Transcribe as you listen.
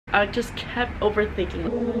I just kept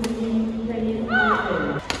overthinking.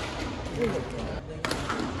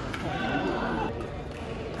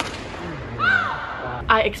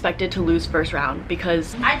 I expected to lose first round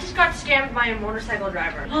because I just got scammed by a motorcycle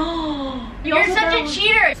driver. You're such a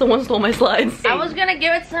cheater! Someone stole my slides. I was gonna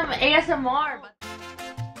give it some ASMR, but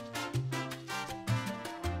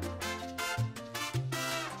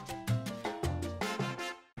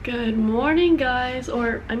Good morning, guys,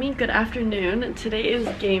 or I mean good afternoon. Today is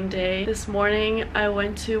game day. This morning I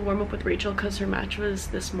went to warm up with Rachel because her match was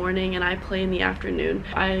this morning and I play in the afternoon.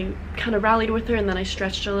 I kind of rallied with her and then I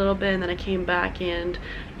stretched a little bit and then I came back and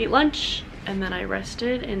ate lunch and then I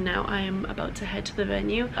rested, and now I am about to head to the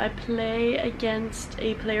venue. I play against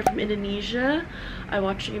a player from Indonesia. I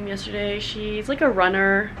watched a game yesterday. She's like a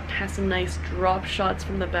runner, has some nice drop shots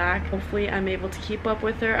from the back. Hopefully I'm able to keep up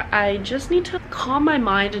with her. I just need to calm my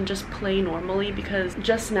mind and just play normally because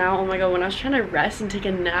just now, oh my god, when I was trying to rest and take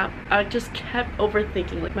a nap, I just kept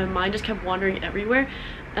overthinking. Like my mind just kept wandering everywhere.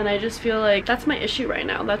 And I just feel like that's my issue right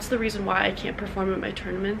now. That's the reason why I can't perform at my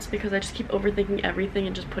tournaments, because I just keep overthinking everything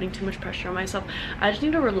and just putting too much pressure on myself. I just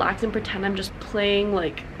need to relax and pretend I'm just playing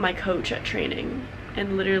like my coach at training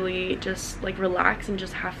and literally just like relax and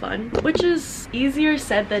just have fun, which is easier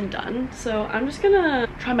said than done. So I'm just gonna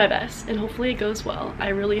try my best and hopefully it goes well. I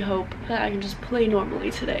really hope that I can just play normally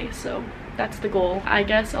today. So that's the goal. I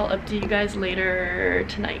guess I'll update you guys later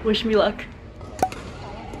tonight. Wish me luck.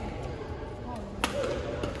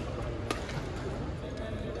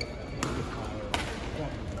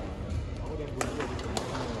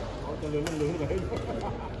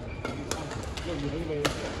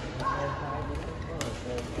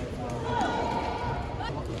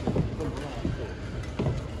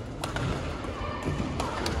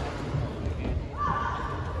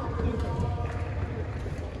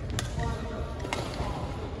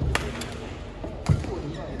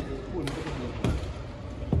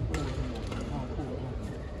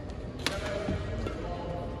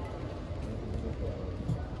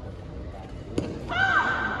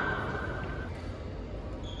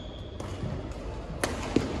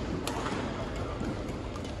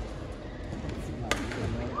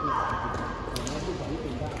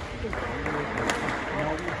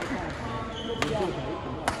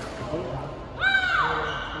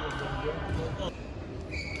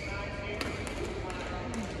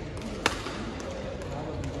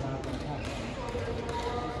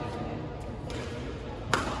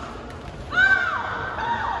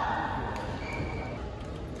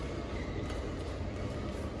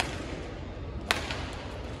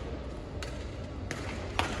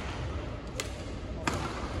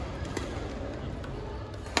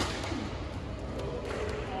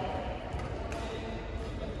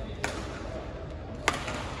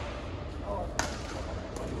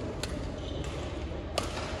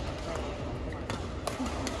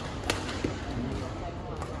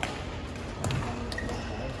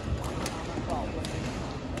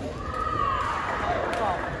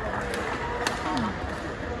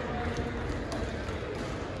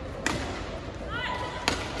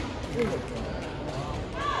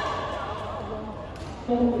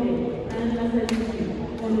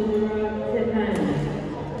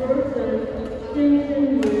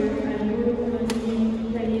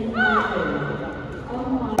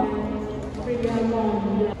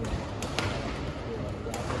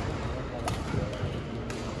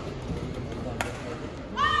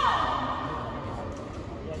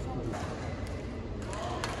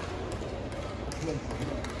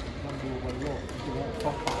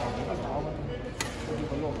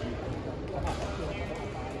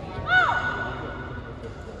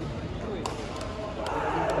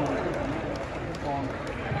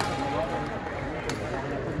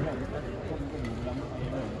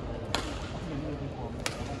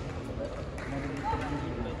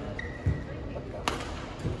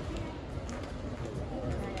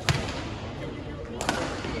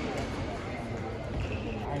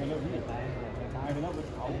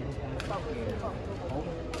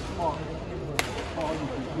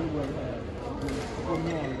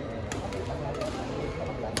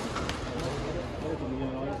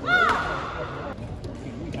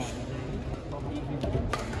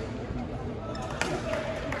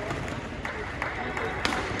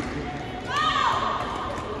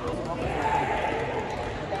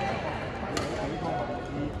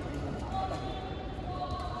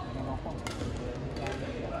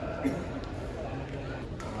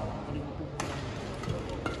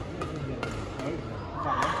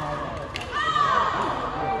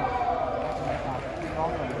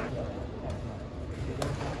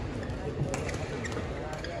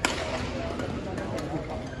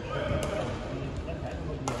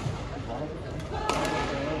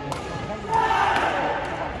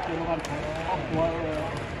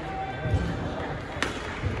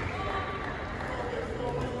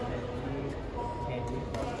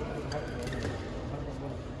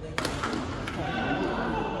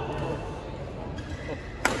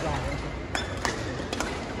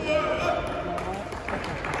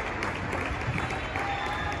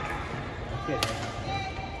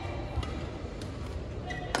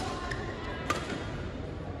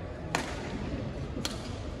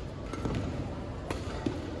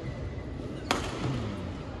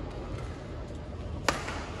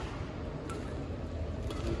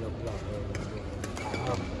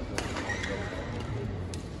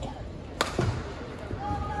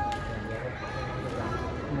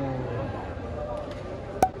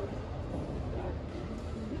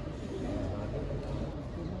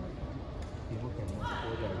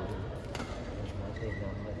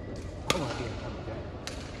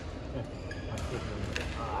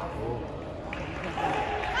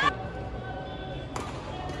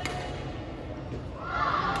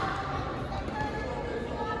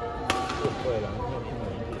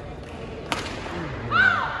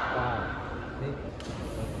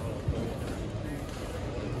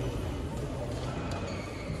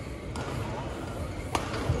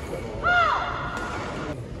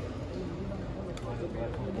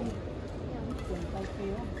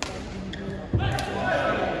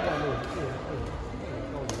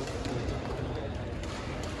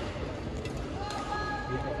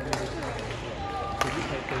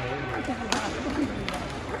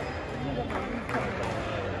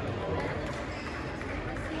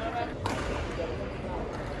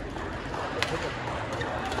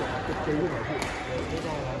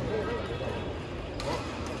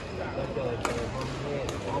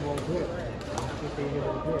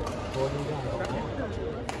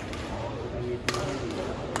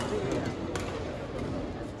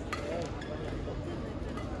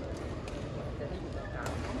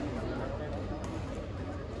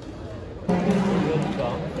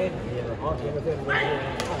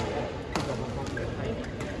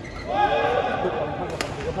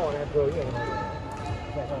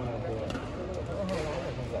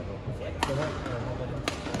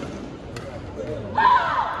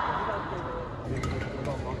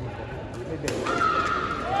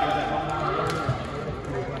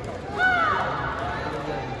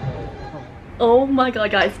 Oh my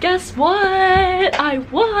god, guys, guess what? I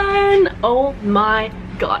won! Oh my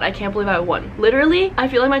god, I can't believe I won. Literally, I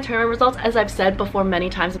feel like my tournament results, as I've said before many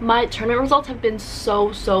times, my tournament results have been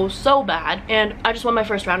so bad, and I just won my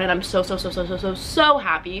first round and I'm so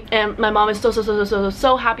happy. And my mom is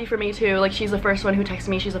so happy for me too. Like, she's the first one who texted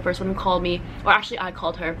me, she's the first one who called me, or actually I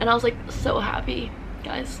called her, and I was like so happy.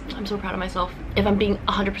 Guys, I'm so proud of myself. If I'm being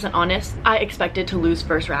 100% honest, I expected to lose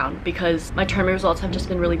first round because my tournament results have just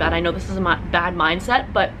been really bad. I know this is a bad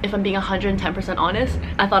mindset, but if I'm being 110% honest,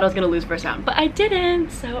 I thought I was gonna lose first round, but I didn't,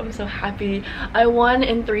 so I'm so happy. I won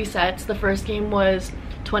in 3 sets. The first game was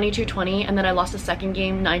 22-20, and then I lost the second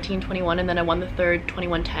game 19-21, and then I won the third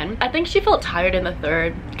 21-10. I think she felt tired in the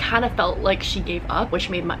third, kind of felt like she gave up, which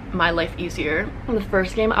made my life easier. In the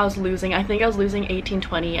first game I was losing, I think I was losing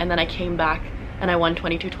 18-20, and then I came back and I won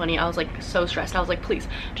 22-20. I was like so stressed. I was like, please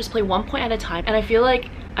just play 1 point at a time. And I feel like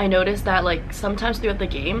I noticed that like sometimes throughout the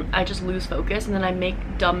game I just lose focus and then I make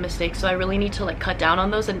dumb mistakes, so I really need to like cut down on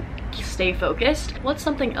those and stay focused. What's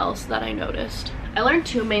something else that I noticed? I learned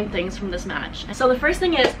 2 main things from this match. So the first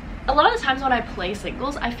thing is, a lot of the times when I play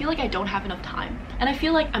singles, I feel like I don't have enough time and I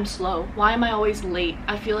feel like I'm slow. Why am I always late?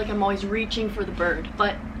 I feel like I'm always reaching for the bird,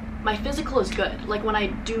 but my physical is good. Like when I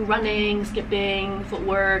do running, skipping,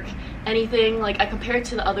 footwork, anything, like I compare it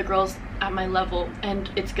to the other girls at my level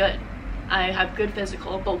and it's good. I have good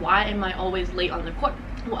physical, but why am I always late on the court?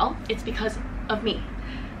 Well, it's because of me.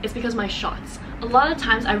 It's because my shots. A lot of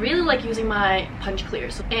times I really like using my punch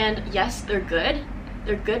clears, and yes, they're good.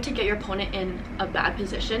 They're good to get your opponent in a bad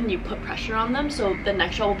position. You put pressure on them so the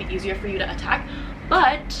next shot will be easier for you to attack.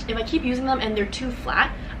 But if I keep using them and they're too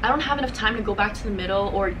flat, I don't have enough time to go back to the middle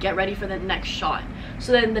or get ready for the next shot.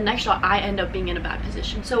 So then the next shot I end up being in a bad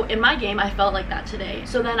position. So in my game I felt like that today.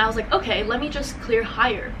 So then I was like, okay, let me just clear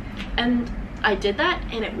higher. And I did that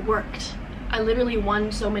and it worked. I literally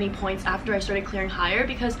won so many points after I started clearing higher,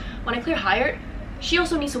 because when I clear higher, she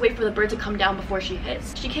also needs to wait for the bird to come down before she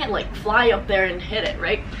hits. She can't like fly up there and hit it,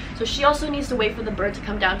 right? So she also needs to wait for the bird to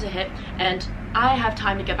come down to hit, and I have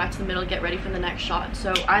time to get back to the middle, get ready for the next shot,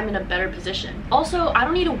 so I'm in a better position. Also, I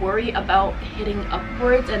don't need to worry about hitting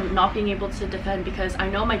upwards and not being able to defend, because I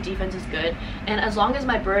know my defense is good, and as long as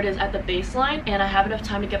my bird is at the baseline and I have enough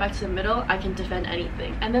time to get back to the middle, I can defend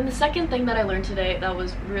anything. And then the second thing that I learned today that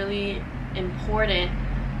was really important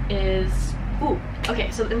is, okay,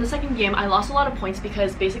 so in the second game I lost a lot of points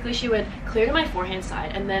because basically she would clear to my forehand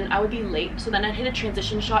side and then I would be late, so then I'd hit a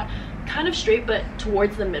transition shot kind of straight but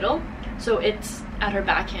towards the middle, so it's at her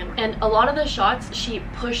backhand, and a lot of the shots she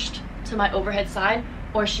pushed to my overhead side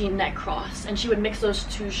or she net crossed, and she would mix those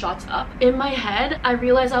 2 shots up. In my head I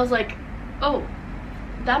realized, I was like, oh,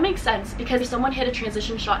 that makes sense, because if someone hit a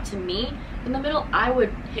transition shot to me in the middle, I would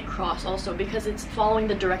hit cross also, because it's following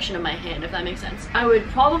the direction of my hand, if that makes sense. I would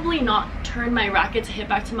probably not turn my racket to hit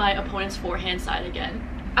back to my opponent's forehand side again.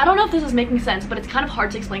 I don't know if this is making sense, but it's kind of hard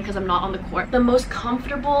to explain because I'm not on the court. The most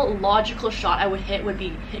comfortable, logical shot I would hit would be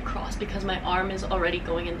hit cross, because my arm is already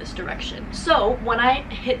going in this direction. So when I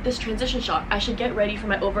hit this transition shot, I should get ready for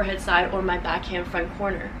my overhead side or my backhand front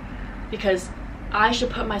corner, because I should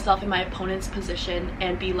put myself in my opponent's position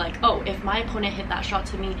and be like, oh, if my opponent hit that shot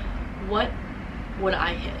to me, what would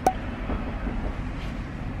I hit?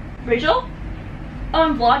 Rachel? Oh,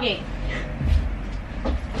 I'm vlogging.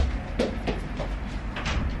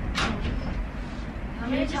 I'm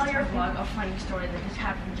gonna tell your vlog a funny story that just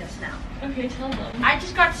happened just now. Okay, tell them. I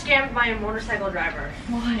just got scammed by a motorcycle driver.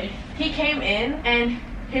 Why? He came in and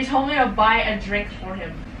he told me to buy a drink for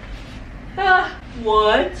him.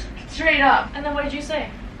 What? Straight up. And then what did you say?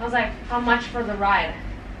 I was like, how much for the ride?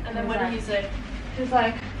 And then what did he say? He's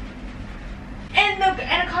like, and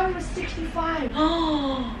a car was 65.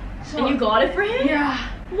 Oh. So, and you got it for him? Yeah.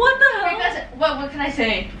 What the hell? Because, what can I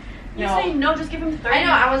say? You say no, just give him 30. I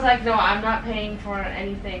know, I was like, no, I'm not paying for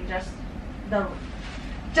anything, just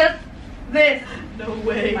this. No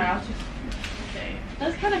way. Okay.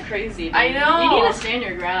 That's kind of crazy. Dude. I know. You need to stand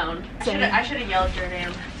your ground. I should have yelled your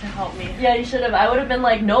name to help me. Yeah, you should have. I would have been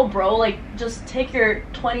like, no, bro. Like, just take your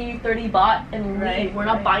 20, 30 baht and leave. Right, We're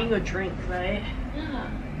not buying you a drink. Right? Yeah.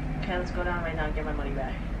 Okay, let's go down right now and get my money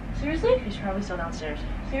back. Seriously? He's probably still downstairs.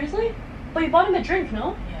 Seriously? But you bought him a drink,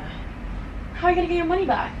 no? Yeah. How are you gonna get your money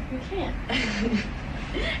back? You can't.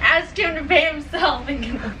 Ask him to pay himself.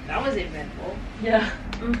 That was eventful. Yeah.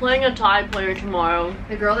 I'm playing a Thai player tomorrow.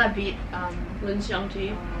 The girl that beat Lin Xiang Ti.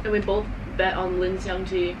 And we both bet on Lin Xiang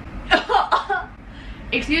Ti.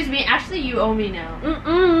 Excuse me, actually you owe me now.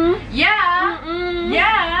 Yeah.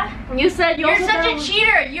 Yeah. You said You're such a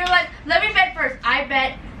cheater. You're like, let me bet first. I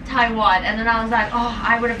bet Taiwan, and then I was like, oh,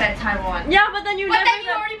 I would have bet Taiwan. Yeah, but then you But then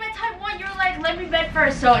you already bet Taiwan. You're like, let me bet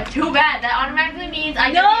first. So too bad. That automatically means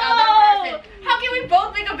I get the other person. How can we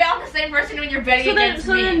both think about the same person when you're betting against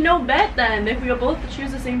me? So then no bet then if we both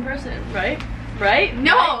choose the same person, right? Right?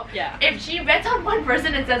 No. Right? Yeah. If she bets on one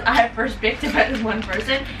person and says I have first pick to bet with one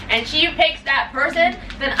person, and she picks that person,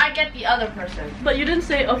 then I get the other person. But you didn't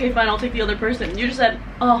say, okay, fine, I'll take the other person. You just said,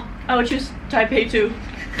 oh, I would choose Taipei too.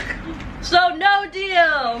 So no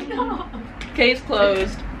deal. No. Case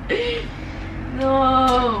closed.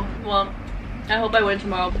 No. Well, I hope I win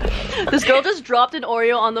tomorrow. This girl just dropped an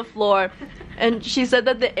Oreo on the floor, and she said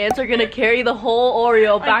that the ants are gonna carry the whole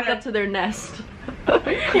Oreo back up to their nest. You're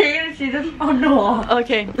gonna see this on the wall.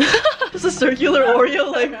 Okay. It's a circular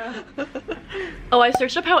Oreo, like. Oh, I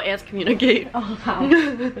searched up how ants communicate. Oh, how?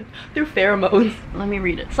 Through pheromones. Let me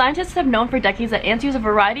read it. Scientists have known for decades that ants use a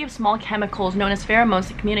variety of small chemicals known as pheromones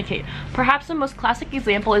to communicate. Perhaps the most classic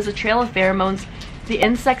example is a trail of pheromones the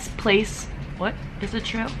insects place. What is a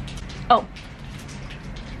trail? Oh.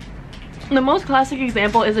 The most classic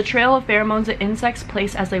example is a trail of pheromones that insects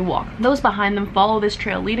place as they walk. Those behind them follow this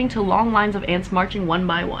trail, leading to long lines of ants marching one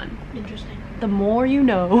by one. Interesting. The more you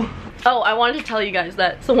know. Oh, I wanted to tell you guys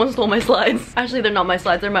that someone stole my slides. Actually, they're not my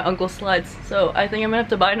slides, they're my uncle's slides. So I think I'm gonna have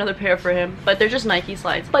to buy another pair for him. But they're just Nike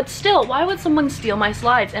slides. But still, why would someone steal my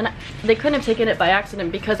slides? And they couldn't have taken it by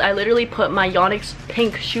accident because I literally put my Yonex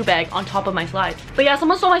pink shoe bag on top of my slides. But yeah,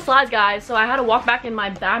 someone stole my slides, guys. So I had to walk back in my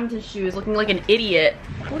badminton shoes looking like an idiot.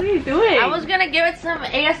 What are you doing? I was gonna give it some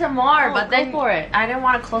ASMR, but then go for it. I didn't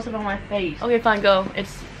want to close up on my face. Okay, fine, go.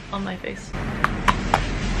 It's on my face.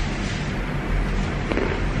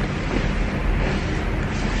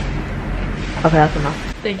 Okay, that's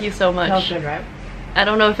enough. Thank you so much. That was good, right? I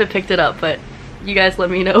don't know if it picked it up, but you guys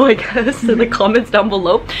let me know, I guess, in the comments down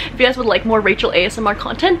below. If you guys would like more Rachel ASMR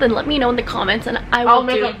content, then let me know in the comments and I'll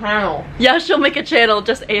make a channel. Yeah, she'll make a channel,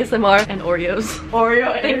 just ASMR and Oreos.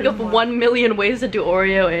 Oreo Think of 1 million ways to do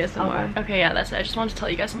Oreo ASMR. Okay. Okay, yeah, that's it. I just wanted to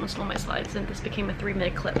tell you guys someone stole my slides and this became a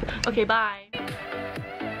 3-minute clip. Okay, bye.